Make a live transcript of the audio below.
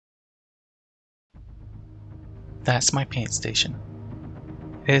That's my paint station.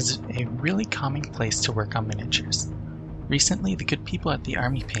 It is a really calming place to work on miniatures. Recently, the good people at the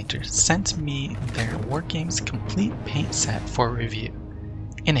Army Painter sent me their Wargamers Complete Paint Set for review.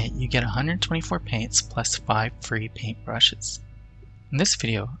 In it, you get 124 paints plus 5 free paint brushes. In this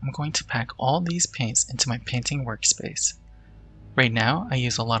video, I'm going to pack all these paints into my painting workspace. Right now, I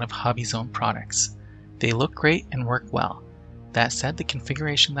use a lot of HobbyZone products. They look great and work well. That said, the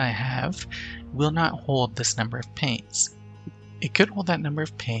configuration that I have will not hold this number of paints. It could hold that number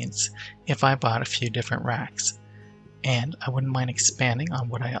of paints if I bought a few different racks, and I wouldn't mind expanding on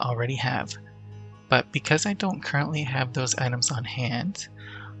what I already have. But because I don't currently have those items on hand,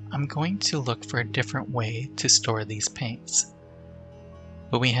 I'm going to look for a different way to store these paints.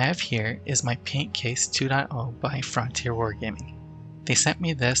 What we have here is my Paint Case 2.0 by Frontier Wargaming. They sent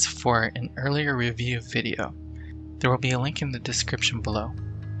me this for an earlier review video. There will be a link in the description below.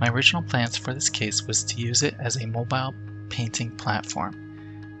 My original plans for this case was to use it as a mobile painting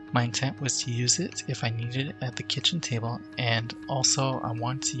platform. My intent was to use it if I needed it at the kitchen table, and also I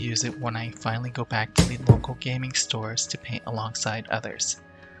want to use it when I finally go back to the local gaming stores to paint alongside others.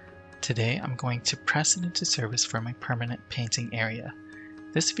 Today I'm going to press it into service for my permanent painting area.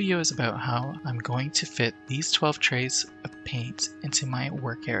 This video is about how I'm going to fit these 12 trays of paint into my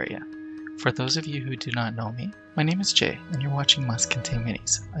work area. For those of you who do not know me, my name is Jay and you're watching Must Contain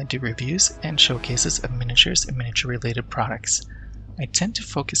Minis. I do reviews and showcases of miniatures and miniature related products. I tend to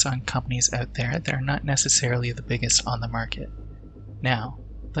focus on companies out there that are not necessarily the biggest on the market. Now,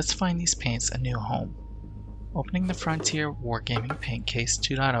 let's find these paints a new home. Opening the Frontier Wargaming Paint Case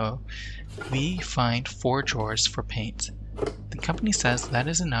 2.0, we find 4 drawers for paint. The company says that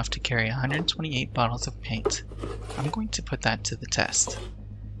is enough to carry 128 bottles of paint. I'm going to put that to the test.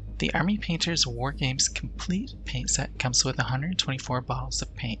 The Army Painter's Wargamers Complete Paint Set comes with 124 bottles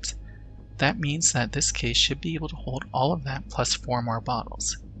of paint. That means that this case should be able to hold all of that plus 4 more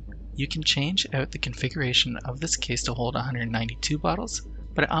bottles. You can change out the configuration of this case to hold 192 bottles,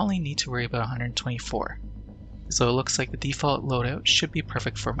 but I only need to worry about 124. So it looks like the default loadout should be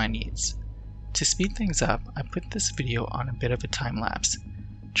perfect for my needs. To speed things up, I put this video on a bit of a time lapse.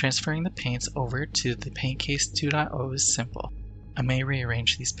 Transferring the paints over to the Paint Case 2.0 is simple. I may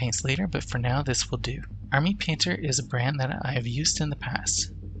rearrange these paints later, but for now this will do. Army Painter is a brand that I have used in the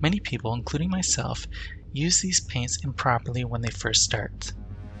past. Many people, including myself, use these paints improperly when they first start.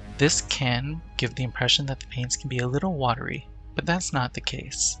 This can give the impression that the paints can be a little watery, but that's not the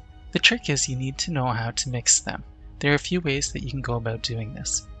case. The trick is you need to know how to mix them. There are a few ways that you can go about doing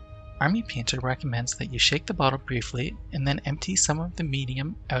this. Army Painter recommends that you shake the bottle briefly and then empty some of the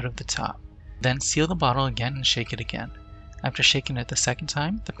medium out of the top. Then seal the bottle again and shake it again. After shaking it the second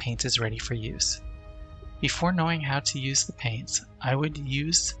time, the paint is ready for use. Before knowing how to use the paints, I would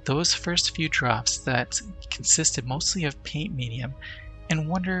use those first few drops that consisted mostly of paint medium and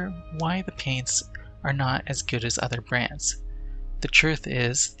wonder why the paints are not as good as other brands. The truth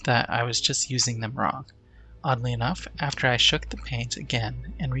is that I was just using them wrong. Oddly enough, after I shook the paint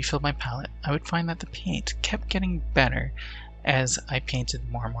again and refilled my palette, I would find that the paint kept getting better as I painted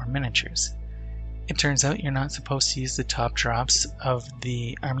more and more miniatures. It turns out you're not supposed to use the top drops of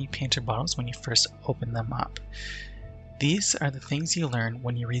the Army Painter bottles when you first open them up. These are the things you learn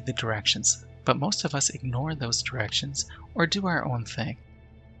when you read the directions, but most of us ignore those directions or do our own thing.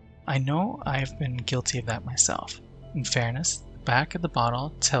 I know I've been guilty of that myself. In fairness, the back of the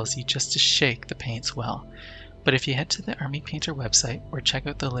bottle tells you just to shake the paints well, but if you head to the Army Painter website or check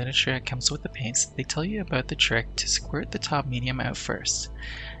out the literature that comes with the paints, they tell you about the trick to squirt the top medium out first.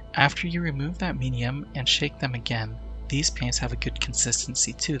 After you remove that medium and shake them again, these paints have a good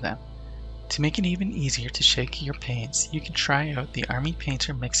consistency to them. To make it even easier to shake your paints, you can try out the Army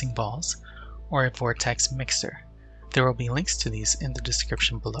Painter mixing balls or a Vortex mixer. There will be links to these in the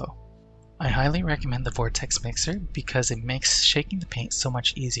description below. I highly recommend the Vortex mixer because it makes shaking the paint so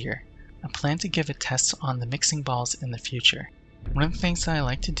much easier. I plan to give a test on the mixing balls in the future. One of the things that I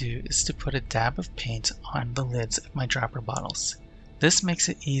like to do is to put a dab of paint on the lids of my dropper bottles. This makes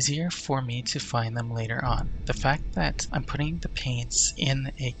it easier for me to find them later on. The fact that I'm putting the paints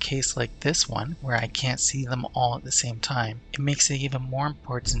in a case like this one, where I can't see them all at the same time, it makes it even more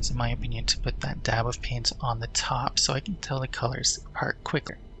important, in my opinion, to put that dab of paint on the top so I can tell the colors apart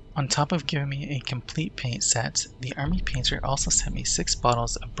quicker. On top of giving me a complete paint set, the Army Painter also sent me 6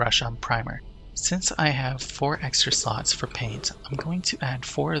 bottles of brush-on primer. Since I have 4 extra slots for paint, I'm going to add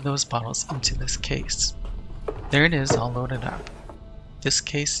 4 of those bottles into this case. There it is, all loaded up. This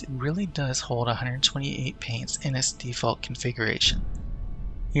case really does hold 128 paints in its default configuration.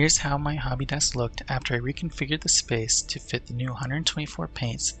 Here's how my hobby desk looked after I reconfigured the space to fit the new 124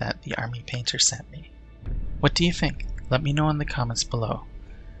 paints that the Army Painter sent me. What do you think? Let me know in the comments below.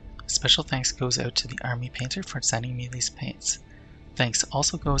 Special thanks goes out to the Army Painter for sending me these paints. Thanks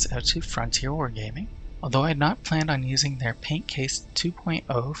also goes out to Frontier Wargaming. Although I had not planned on using their Paint Case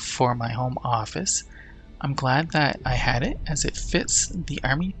 2.0 for my home office, I'm glad that I had it as it fits the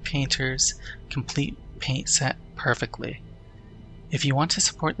Army Painter's Complete Paint Set perfectly. If you want to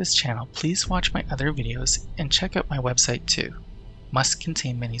support this channel, please watch my other videos and check out my website too,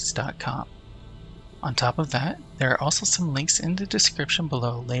 mustcontainminis.com. On top of that, there are also some links in the description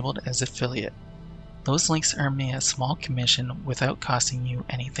below labeled as affiliate. Those links earn me a small commission without costing you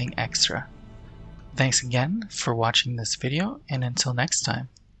anything extra. Thanks again for watching this video, and until next time,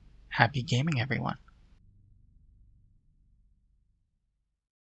 happy gaming everyone.